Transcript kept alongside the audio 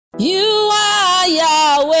You are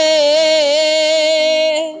Yahweh.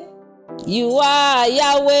 You are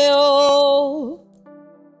Yahweh, oh,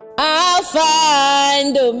 Alpha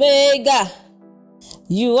and Omega.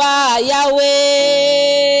 You are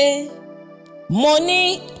Yahweh. Mo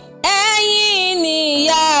ní ẹ̀yin ni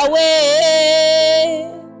Yahweh.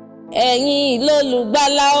 Ẹ̀yin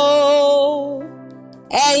lolùgbàlà o.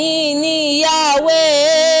 Ẹ̀yin ni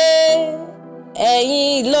Yahweh.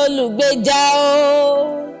 Ẹ̀yin lolùgbèjà o.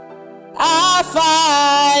 Alpha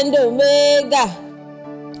and Omega.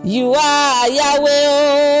 You are Yahweh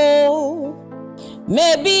o.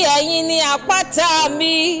 Maybe ẹ̀yin ni àpáta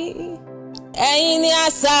mi. Ẹ̀yin ni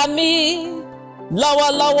asà mi.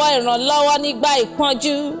 Lọ́wọ́lọ́wọ́ ìrànlọ́wọ́ nígbà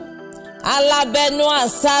ìpọ́njú. Alábẹ́nú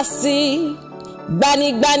ànsásí.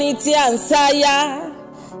 Gbanigbani tí à ń sáyà.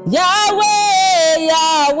 Yahweh,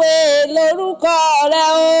 Yahweh lórúkọ rẹ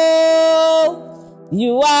o.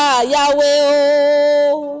 You are Yahweh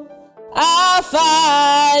o. Alpha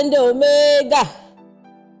and Omega.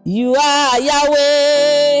 You are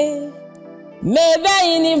Yahweh.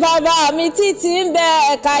 Mẹ́bẹ́yìn ni bàbá mi títí ń bẹ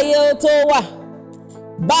káyé ó tó wà.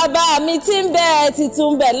 Bàbá mi tí ń bẹ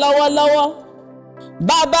títún bẹ lọ́wọ́lọ́wọ́.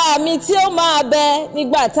 Bàbá mi tí ó máa bẹ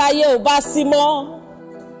nígbà táyé ò bá sí mọ́.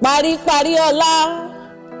 Paríparí ọlá,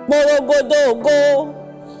 porogodo ògo.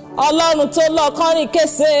 Ọlọ́run tó lọ kọrin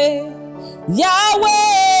kése.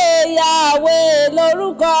 Yahweh, Yahweh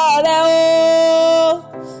lórúkọ rẹ o.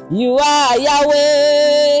 You are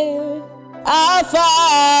Yahweh, Alpha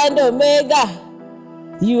and Omega.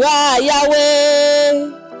 You are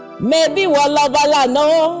Yahweh. Maybe ìwọ lọ́ba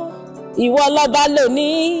lánàá, ìwọ lọ́ba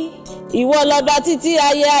lónìí, ìwọ lọ́ba títí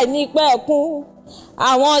ayé àìnípẹ̀kun.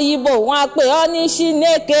 Àwọn Yíbò wọn á pè ọ́ ní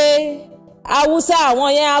Chineke. Haúsá àwọn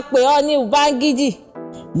yẹn á pè ọ́ ní Ubangiji.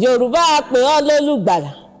 Yorùbá á pè ọ́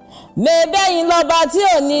lólùgbàlà. Mẹ́bẹ́yìn lọ́ba tí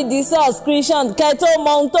ò ní di subscription kẹ́ tó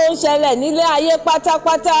mọ ohun tó ń ṣẹlẹ̀ nílé ayé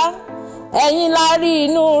pátápátá. Ẹ̀yin la rí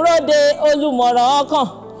inú róde olùmọ̀ràn ọkàn.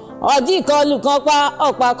 Ọ̀dí kan lùkan pa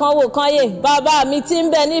ọ̀pá kan wò kan yè. Bàbá mi tí ń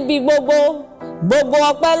bẹ níbi gbogbo. Gbogbo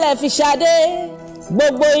ọpẹ́ lẹ fi ṣadé.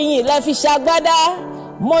 Gbogbo ìyìn lẹ fi ṣagbádá.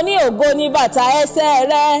 Mo ní ògo ní bàtà ẹsẹ̀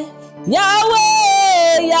rẹ.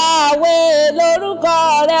 Yahweh, Yahweh lórúkọ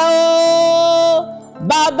rẹ o.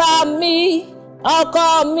 Bàbá mi, ọkọ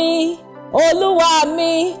mi, olúwa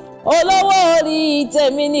mi, olówó orí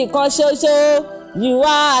tèmi nìkan ṣoṣo. You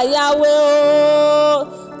are Yahweh o.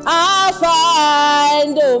 Alpha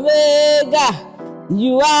and Omega.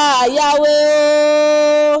 You are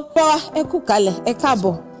Yahweh o. Bọ́ ẹ kú kalẹ̀ ẹ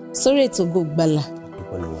káàbọ̀ sórí ètò Ògo Ìgbàlà.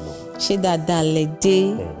 Ṣé dáadáa lẹ dé?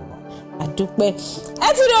 Àdúpẹ́. Ẹ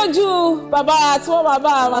ti rí ojú bàbá tí wọ́n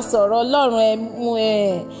bàbá wa sọ̀rọ̀ Ọlọ́run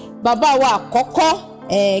bàbá wa àkọ́kọ́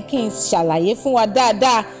kí n ṣàlàyé fún wa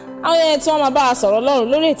dáadáa. Àwọn yẹn tí wọ́n máa bá wa sọ̀rọ̀ Ọlọ́run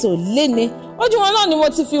lórí ètò léni. Ojú wọn náà ni mo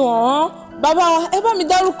ti fi wọ̀n wọ́n. Bàbá wa ẹ bá mi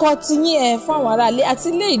dárúkọ tiyín fún àwọn aráalé àti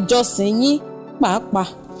ilé ìjọsìn yín pàápàá.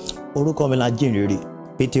 Orúkọ mi la Jínrere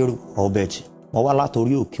Pétérù Ọbẹ̀tì. Mo wá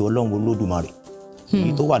látorí òkè Ọlọ́run Olódùmarè.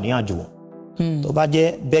 Èyí tó wà ní Àjùwọ̀n. Tó bá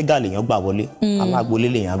jẹ́ bẹ́gà lèèyàn gbà wọlé, alágbolé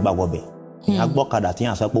lèèyàn gbà wọbẹ̀. Èèyàn gbọ́kadà tí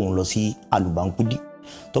yàn sọ pé òun lọ sí Àlùbánkúdí.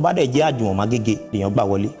 Tó bá dẹ̀ jẹ́ Àjùwọ̀n Mágége lèèyàn gbà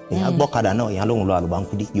wọlé, èèyàn gbọ́kadà náà èèyàn lóhun lọ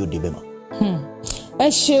Àlùbánkúdí yóò débẹ̀ mọ́. Ẹ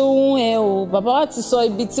ṣeun o, bàbá wa ti sọ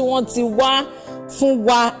ibi tí wọ́n ti wá fún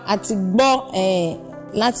wa àti gbọ́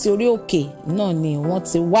láti orí òkè náà ni wọ́n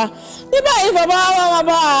ti wá. Ní báyìí bàbá wa máa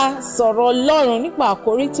bá a sọ̀rọ̀ Ọlọ́run nípa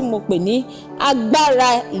àkórí tí mo pè ní agbára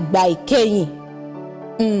ìgbà ìkẹyìn.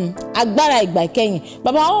 Agbára ìgbà ìkẹyìn.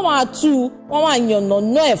 Bàbá wọn máa tú, wọn máa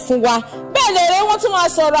yànnàná ẹ̀ fún wa. Bẹ́ẹ̀ lè rẹ́ wọ́n tún máa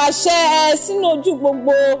sọ̀rọ̀ àṣẹ sínú ojú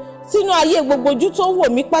gbogbo, sínú ayé gbogbo ojú tó wò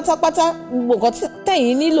mí pátápátá. Gbogbo nǹkan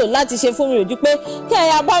tẹ̀yin nílò láti ṣe fún mi ojú pé kí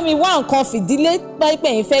ẹ̀yà bá mi wá nǹkan fìdílé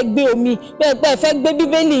pẹ́ẹ́pẹ́ yín fẹ́ gbé omi, pẹ́ẹ́pẹ́ fẹ́ gbé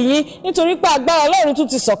bíbélì yín nítorí pé agbára Ọlọ́run tún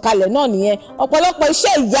ti sọ̀kalẹ̀ náà nìyẹn. Ọ̀pọ̀lọpọ̀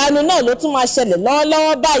iṣẹ́ ìyanu náà ló tún máa ṣẹlẹ̀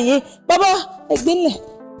lọ́wọ́lọ́wọ́ báyìí. Bàbá ẹgbẹ́lẹ̀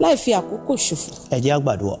láì fi àkókò ṣòfò. Ẹ jẹ́ á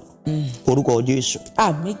gbàdúrà. Orúkọ Jésù.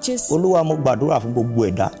 Àmín Jésù. Olúwa mo gbàdúrà fún gbogbo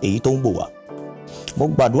ẹ̀dá èyí tó ń bò wá. Mo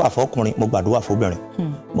gbàdúrà fún ọkùnrin, mo gbàdúrà fún obìnrin.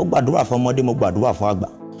 Mo gbàdúrà fún ọmọdé, mo gbàdúrà fún àgbà.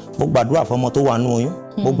 Mo gbàdúrà fún ọmọ tó wà nínú oyún.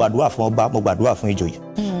 Mo gbàdúrà fún ọba, mo gbàdúrà fún ìjòyè.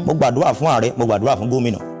 Mo gbàdúrà fún ààrẹ, mo gbàdúrà fún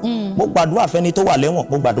gómìnà. Mo gbàdúrà fẹ́ni tó wà lẹ́wọ̀n,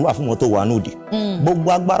 mo gbàdúrà fún wọn tó wà nùdí.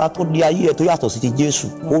 Gbogbo agbára tó di ayé ẹ̀ tó yàtọ̀ sí ti Jésù.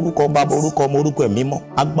 Orúkọ Baba, orúkọ Ọmọ, orúkọ Ẹ̀mí Mímọ́.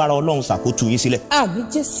 Agbára Ọlọ́run ṣàkóso yín sílẹ̀. Àmín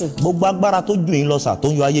Jésù. Gbogbo agbára tó jù yín lọ sà tó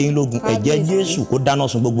ń yọ ayé yín lógun. Ẹ̀jẹ̀ Jésù kó dáná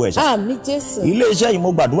sun gbogbo ẹ̀ṣẹ̀. Àmín Jésù. Ilé iṣẹ́ yìí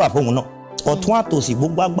mo gbàdúrà fún òun náà. Ọ̀tún àtòsì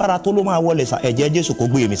gbogbo agbára tó ló máa wọlé sà ẹ̀jẹ̀ Jésù kó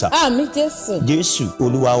gbé mi sà. Àmín Jésù. Jésù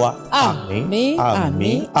Olúwa wa. Àmín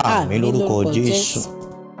àmín àmín lórúkọ Jésù.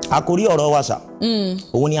 Àkórí ọ̀rọ̀ wa sà.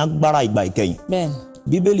 Òun ni agbára ìgbà ìkẹyìn.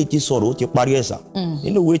 Bíbélì ti sọ̀rọ̀ ó ti parí ẹ̀sà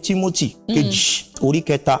nínú ìwé Tímótì kejì orí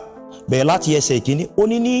 3 bẹ̀rẹ̀ láti ẹsẹ̀ ìkíní ó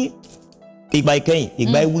ní ìgbà ìkẹyìn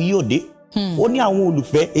ìgbà ewu yóò dé ó ní àwọn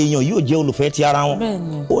olùfẹ́ èèyàn yóò jẹ́ olùfẹ́ ti ara wọn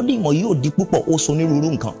ó ní ìmọ̀ yóò di púpọ̀ ó so onírúurú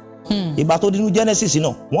nǹkan ìgbà tó dínú Genesis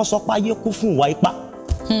náà wọ́n sọ pé ayé kún fún ìwà ipá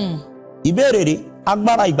ìbéèrè rẹ̀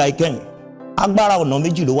agbára ìgbà ìkẹyìn agbára ọ̀nà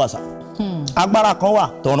méjì ló wà sá agbára kan wà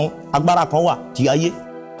tọ̀run agbára kan wà ti ayé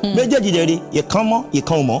méjèèjì dẹ̀ rí ìkan mọ́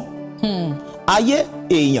ìkan ò mọ́ ayé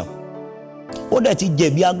èèyàn ó dẹ̀ ti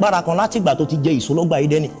jẹ̀bi agbára kan láti ìgbà tó ti jẹ èso lọ́gbà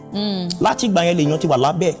Édẹ́nì láti ìgbà yẹn lèèyàn ti wà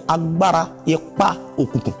lábẹ́ agbára ipá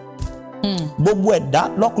òkùnkùn gbogbo ẹ̀dá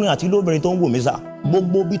lọ́kùnrin àti lóbìnrin tó ń wò mí sá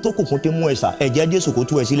gbogbo bí tó kùnkùn ti mú ẹ sá ẹ̀jẹ̀ Jésù kó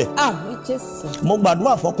tú ẹ sílẹ̀ àmín Jésù mo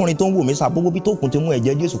gbàdúrà fọkùnrin tó ń wò mí sá gbogbo bí tó kùnkùn ti mú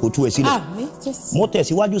ẹ̀jẹ̀ Jésù kó tú ẹ sílẹ̀ àmín Jésù mo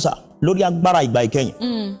tẹ̀síwájú sá lórí agbára ìgbà ìkẹyìn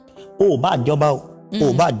o ò bá jọba o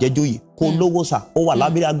ò bá jẹjọyè kó lówó sá ó wà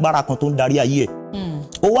lábẹ́ agbára kan tó ń darí ayé ẹ̀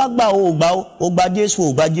ó wá gbà ó gbà ó gba Jésù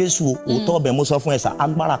ó gba Jésù òótọ́ ọbẹ̀ mo sọ fún ẹ sá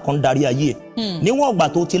agbára kan ń darí ayé ẹ̀ níwọ̀n ìgbà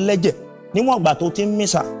tó ti lẹ́jẹ̀ níwọ̀n ìgbà tó ti ń mí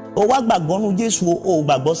sá ó wá gbàgbọ́ nú Jésù ó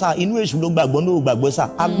gbàgbọ́ sá inú èṣù ló gbàgbọ́ ní ó gbàgbọ́ sá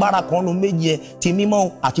agbára kan nu méjì ẹ ti mímọ́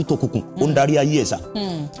àti tòkùnkùn ó ń darí ayé ẹ̀ sá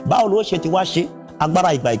báwo ló ṣe ti wá ṣe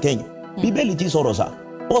agbára ìgbà ìkẹyìn Bíbélì ti sọ̀rọ̀ sá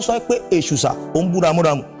ó sọ pé èṣù sá ó ń bú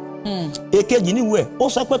ramúramù èkejì níwèé ó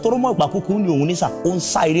sọ pé toró mọ́ ìgbà kúkú ní òun ní sá ó ń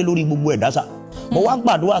sá eré lórí gbogbo ẹ̀dá sá mo wá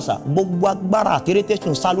gbàdúrà sá gbogbo agbára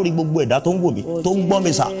àkérétẹ́sùn sá lórí gbogbo ẹ̀dá tó ń wò mí tó ń gbọ́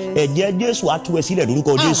mi sá ẹ̀jẹ̀ Jésù á tú ẹ sílẹ̀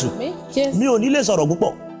lórúkọ Jésù mi ò ní lè sọ̀rọ̀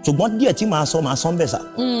púpọ̀ ṣùgbọ́n díẹ̀ tí màá sọ ń bẹ̀ sá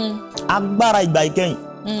agbára ìgbà ìkẹyìn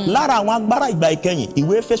lára àwọn agbára ìgbà ìkẹyìn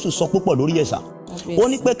ìwé Éfésù sọ púpọ̀ lórí ẹ̀ sá ó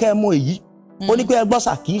ní pé kẹ́ ẹ mọ èyí ó ní pé ẹ gbọ́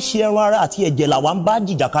sá kì í ṣe ẹran ara àti ẹ̀jẹ̀ làwa ń bá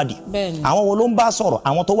jìjàkadì àwọn wo ló ń bá sọ̀rọ̀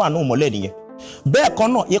àwọn tó wà náà mọ́lẹ̀ nìyẹn bẹ́ẹ̀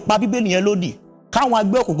kan náà ipa Bíbélì yẹn lódì káwọn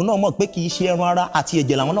agbẹ́ òkùnkùn náà mọ̀ pé kì í ṣe ẹran ara àti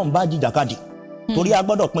ẹ̀jẹ̀ làwọn náà ń bá jìjàkadì torí a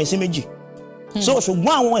gbọ́dọ̀ pín sí méjì so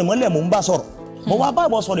ṣùgbọ́n àwọn ìmọ́lẹ̀ mò ń bá sọ̀rọ̀ mo wá bá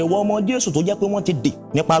ìwọ sọ̀rọ̀ ìwọ ọmọ Jésù tó jẹ́ pé wọ́n ti dè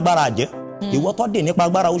nípa agbára àjẹ́ ìwọ tó dè nípa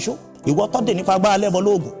agbára oṣó ìwọ tó dè nípa agbára lẹ́bọ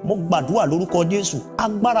lóògùn mo gbàdúrà lórúkọ Jésù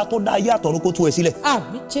agbára tó dá ayé àtọ̀run kó tú ẹ sílẹ̀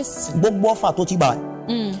àmín Jésù gbogbo ọfà tó ti bà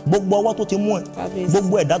gbogbo ọwọ́ tó ti mú ẹ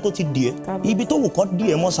gbogbo ẹ̀dá tó ti dì ẹ ibi tó wù kó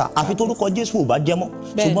dì ẹ mọ́ sà àfi torúkọ Jésù ò bá jẹ́ mọ́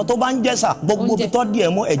ṣùgbọ́n tó bá ń jẹ́ sà gbogbo ibi tó dì ẹ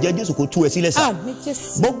mọ́ ẹ̀jẹ̀ Jésù kó tú ẹ sílẹ̀ sà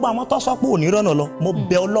gbogbo àwọn tó sọ pé ò ní rọ́nà lọ mo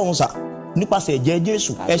bẹ Ọlọ́run sà nípasẹ̀ ẹ̀jẹ̀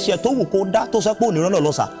Jésù ẹ̀ṣẹ̀ tó wù kó dá tó sọ pé ò ní rọ́nà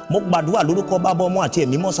lọ sà mo gbàdúrà lórúkọ Bàbá Ọmọ àti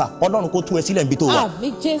Ẹ̀mí Mímọ́ sà Ọlọ́run kó tú ẹ sílẹ̀ níbi tó wà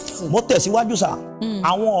mo tẹ̀síwájú sà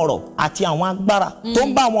àwọn ọ̀rọ̀ àti àwọn agbára tó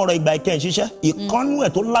ń bá àwọn ọ̀rọ̀ ìgbà ìkẹyìn ṣiṣẹ́ ìkànnú ẹ̀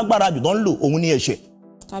tó lágbára jù tó ń lò òun ní ẹ̀ṣẹ̀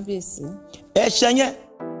ẹ̀ṣẹ̀ yẹn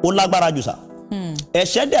ó lágbára jù sá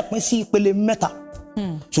ẹ̀ṣẹ̀ dẹ̀ pín sí ìpele mẹ́ta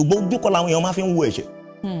ṣùgbọ́n ojú kọ́ làwọn èèyàn máa fi ń wo ẹ̀ṣẹ̀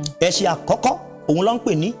ẹ̀ṣẹ̀ àkọ́kọ́ òun ló ń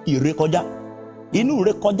pè ní ìrékọjá inú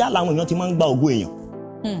ìrékọjá làwọn èèyàn ti máa ń gba ògo èèyàn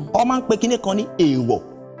ó máa ń pe kíní kan ní èèwọ̀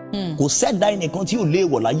kò sẹ́dá ẹnìkan tí ò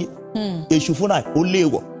léèwọ̀ láyé èṣù fúnra ẹ̀ ó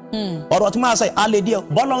léèwọ̀ ọ̀rọ̀ tí máa sọ alẹ́ díẹ̀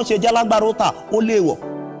bọ́lọ́run ṣe jẹ́ lágbára ó ta ó léèwọ̀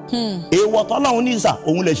èèwọ̀ tọ́lọ́run ní ìsà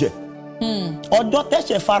òun lẹ̀ṣẹ̀ ọjọ́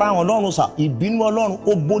tẹ̀ṣẹ̀ farahàn lọ́run sà ìbínú Ọlọ́run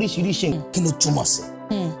ó boríṣiríṣi. kí ló túmọ̀ sí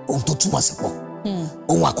ohun tó túmọ̀ sí pọ̀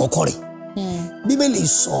ohun àkọ́kọ́ rẹ̀ Bíbélì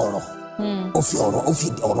sọ ọ̀rọ̀ ó fi ọ̀rọ̀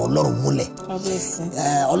Ọlọ́run múlẹ̀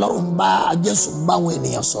Ọlọ́run bá Jésù bá àwọn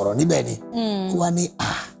ènìyàn sọ̀rọ̀ níbẹ̀ ni wá ní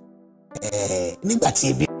nígbà tí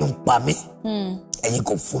ebi ń pa mí ẹ̀yin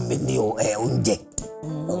kò fún mi ní oúnjẹ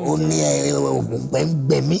ó ní òǹgbẹ ń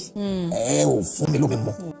gbẹ mí ẹ ò fún mi lómi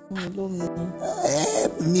mu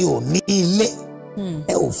mi ò ní ilé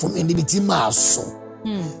ẹ ò fún mi níbi tí màá sùn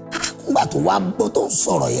nígbà tó wá gbọ́ tó ń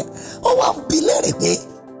sọ̀rọ̀ yẹn ó wá ń bi léèrè pé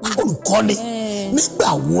olùkọ́ni nígbà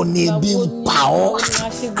wo ni ebi ń pa ọ́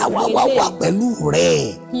àwa wá wà pẹ̀lú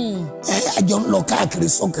rẹ̀ àjọ ń lọ káàkiri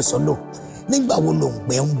sókè sódò nígbà wo ló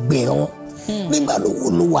ń gbẹ ọ́ nígbà wo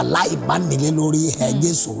ló wà láì má nílé lórí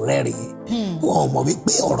Jésù rẹ̀ rèé wọn mọ̀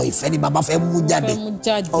wípé ọ̀rọ̀ ìfẹ́ ni bàbá fẹ́ mú jáde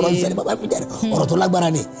ọ̀rọ̀ ìfẹ́ ni bàbá mú jáde ọ̀rọ̀ tó lágbára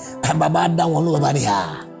ni bàbá dá wọn ló bàbá ni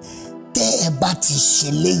tẹ́ ẹ bá ti ṣe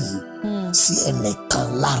léyìí sí ẹnìkan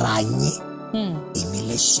lára yín èmi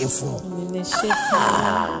lè ṣe fún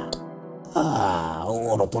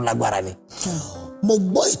ọ̀rọ̀ tó lágbára ni mo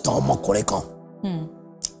gbọ́ ìtàn ọmọkùnrin kan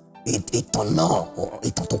ìtàn náà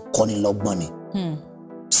ìtàn tó kọ́ni lọ́gbọ́n ni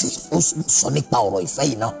tí ó sọ nípa ọ̀rọ̀ ìfẹ́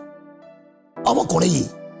yìí náà ọmọkùnrin yìí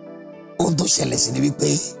ohun tó ṣẹlẹ̀ sí ni wípé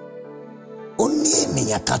ó ní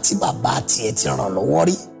ènìyàn kan tí bàbá tiẹ̀ ti ràn lọ́wọ́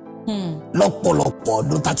rí lọ́pọ̀lọpọ̀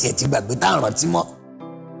ọdún tá tiẹ̀ ti gbàgbé tá à ń rántí mọ́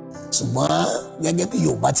ṣùgbọ́n gẹ́gẹ́ bí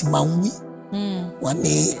Yorùbá ti máa ń wí wọ́n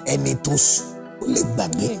ní ẹni tó sùn ó lè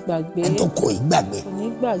gbàgbé ẹni tó kò í gbàgbé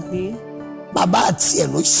bàbá tiẹ̀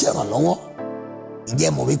ló ṣèrànlọ́wọ́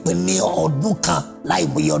ìjẹ́ mọ̀ wípé ní ọdún kan láì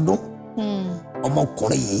mọye ọdún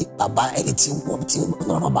ọmọkùnrin yìí bàbá ẹni tí wọ́n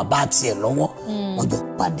ràn bàbá tiẹ̀ lọ́wọ́ wọ́n jọ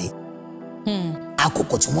pàdé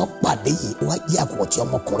àkókò tí wọ́n pàdé yìí wá jẹ́ àkókò tí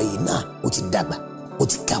ọmọkùnrin yìí náà ó ti dàgbà ó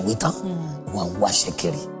ti kàwé tán wọ́n ń wáṣẹ́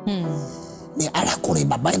kiri ní arákùnrin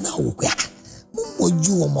bàbá yìí náà wò pé mo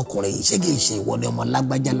mojú ọmọkùnrin yìí ṣé kìí ṣe ìwọ ni ọmọ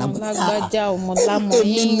lágbájá ọmọ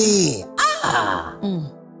lámọyín èmi ni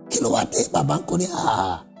kí ló wá dé bàbá ń kọ́ ní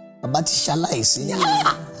bàbá ti ṣaláìsí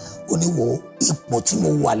ó ní wo ipò tí mo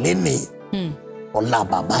wà lẹ́nìí ọlá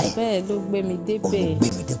bàbá ẹ̀ bẹ́ẹ̀ ló gbé mi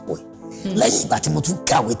débẹ̀ dépò ẹ̀ lẹ́yìn ìgbà tí mo tún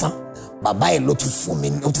kàwé tán bàbá ẹ̀ ló tún fún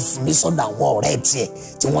mi sọ́dọ̀ àwọn ọ̀rẹ́ tiẹ̀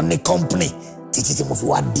tí wọ́n ní kọ́ńpìnì títí tí mo fi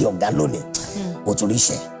wá di ọ̀gá lónìí ó tún rí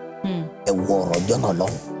iṣẹ́ ẹ wo ọ̀rọ̀ ọjọ́ náà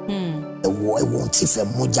lọ́hùn ẹ wo ohun tí fẹ́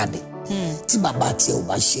mú jáde tí bàbá tiẹ̀ ò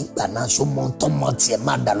bá ṣe ń gbà náà ṣó mọ tọ́mọ tiẹ̀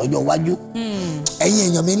máa dà lọ́jọ́ iwájú ẹ̀yin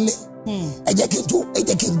èèyàn mi ń lé ẹ jẹ́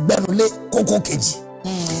kí n gbẹ́nu lé kókó kejì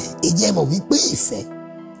ìjẹ́ mọ̀ wípé ìfẹ́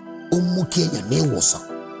ó mú kí èèyàn ní ìwòsàn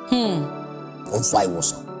ó ń fa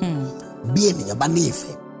ìwòsàn bí ènìyàn bá ní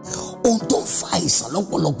ìfẹ́ ohun tó ń fa àìsàn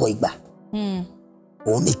lọ́pọ̀lọpọ̀ ìgbà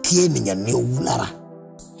òun ni kí ènìyàn ní owú lára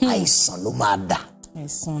àìsàn ló máa dà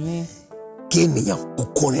kí ènìyàn kó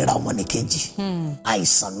kórìíra ọmọnìkejì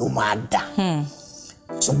àìsàn ló máa dà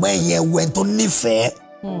ṣùgbọ́n ẹ̀yin ẹ̀wẹ̀ tó nífẹ̀ẹ́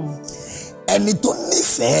ẹni tó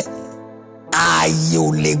nífẹ̀ẹ́ ààyè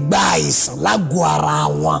ò lè gba àìsàn lágọ̀ọ́ ara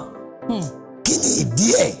wọn kí ni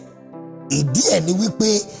ìdí ẹ̀ ni wípé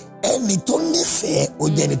ẹni tó nífẹ̀ẹ́ ó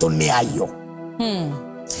jẹ́ ẹni tó ní ayọ̀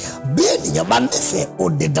bí ènìyàn bá nífẹ̀ẹ́ ó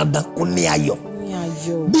di dandan ó ní ayọ̀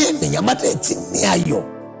bí ènìyàn bá tẹ̀ ti ní ayọ̀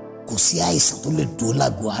kò sí àìsàn tó lè dúró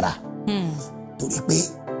lágọ̀ọ́ ara torí pé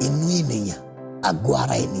inú ènìyàn àgọ́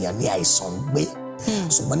ara ènìyàn ní àìsàn ń gbé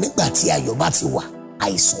ṣùgbọ́n nígbà tí ayọ̀ bá ti wà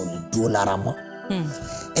àìsàn ò lè dúró lára mọ́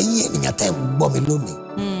ẹ̀yin ènìyàn tẹ́ ń gbọ́ mi lónìí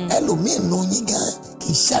ẹlòmíì nù yín gan kì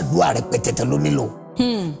í ṣàdúrà rẹpẹtẹ ló nílò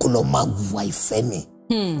kó lọ máa wùwà ìfẹ́ ni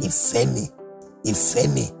ìfẹ́ ni ìfẹ́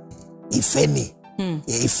ni ìfẹ́ ni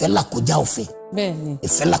ìfẹ́ làkọjá òfin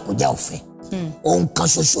ìfẹ́ làkọjá òfin ohun kan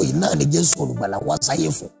ṣoṣo yìí náà ni Jésù olùgbàlà wá sáyé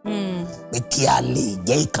fún pé kí a lè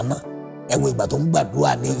jẹ́ ìkan náà ẹ wo ìgbà tó ń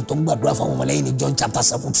gbàdúrà fún àwọn ọmọlẹ́yìn ní John chapter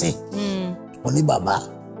 17 ó ní bàbá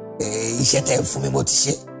iṣẹ́ tẹ́ fún mi mo ti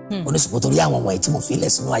ṣe ó ní ṣùgbọ́n torí àwọn wọ̀nyí tí mo fi lẹ̀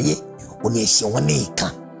sínú ayé ó ní ẹ ṣe wọ́n ní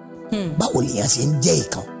ìkan báwo lèèyàn ṣe ń jẹ́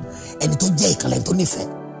ìkan ẹni tó jẹ́ ìkan lẹ́ni tó nífẹ̀ẹ́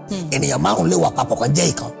ènìyàn 5 lè wà papọ̀ kan jẹ́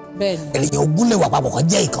ìkan ènìyàn 20 lè wà papọ̀ kan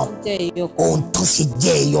jẹ́ ìkan ohun tó ṣe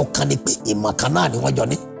jẹ́ ẹyọ kan ni pé ìmọ̀ kan náà ni wọ́n jọ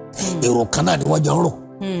ní èrò kan náà ni wọ́n jọ ń rò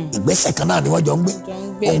ìgbésẹ̀ kan náà ni wọ́n jọ ń gbé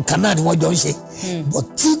ohun kan náà ni wọ́n jọ ń ṣe bọ̀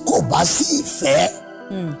tí kò bá sí ìfẹ́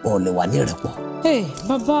ò lè wà ní ìrẹ́pọ̀.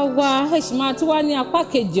 bàbá wa ẹ sì máa tún wá ní apá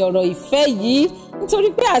kejì ọ̀rọ̀ ìfẹ́ yìí nítorí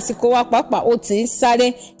pé àsìkò wa pàápàá ó ti ń sáré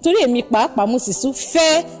torí èmi pàápàá mo sì tún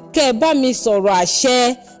fẹ́ kẹ́ ẹ bá mi sọ̀rọ̀ àṣẹ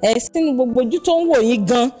ẹ sínú gbogbo ojú tó ń wò yín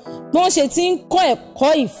gan bí wọ́n ṣe ti ń kọ́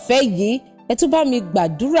ẹ̀kọ́ ìfẹ́ yìí ẹ tún bá mi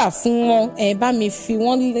gbàdúrà fún wọn ẹ bá mi fi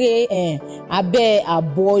wọn lé abẹ́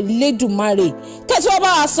ààbò Elédùmarè kẹtí wọn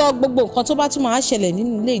bá wa sọ gbogbo nǹkan tó bá tún máa ṣẹlẹ̀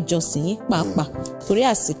nínú ilé ìjọsìn yín pàápàá torí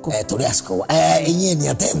àsìkò. torí àsìkò ẹ̀yin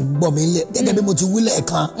ènìyàn tẹ́ ń gbọ́ mi lé gẹ́gẹ́ bí mo ti wí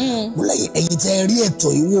lẹ́ẹ̀kan mo lẹ́yìn ẹ̀yin tẹ́ rí ètò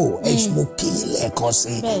ìwò mo kí i lẹ́ẹ̀kan sí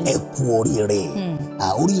ẹ kú oríire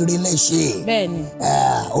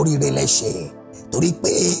oríire lẹ́ṣẹ̀ torí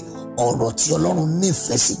pé ọ̀rọ̀ tí Ọlọ́run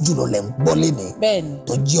nífẹ̀ẹ́ sí jùlọ lẹ́ ń gbọ́ léni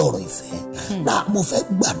tó jẹ́ ọ̀rọ̀ ìfẹ́ náà mo fẹ́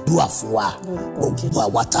gbàdúrà fún wa gbogbo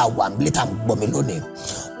àwa tá a wà nílé tá a ń gbọ́ mi lónìí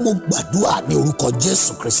mo gbàdúrà ní orúkọ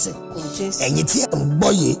Jésù Kristi ẹ̀yin tí ẹ̀ ń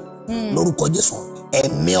gbọ́ yìí lórúkọ Jésù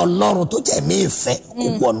ẹ̀mí Ọlọ́run tó jẹ́ ẹ̀mí ìfẹ́ kó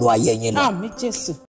wọnú ayé yín lọ.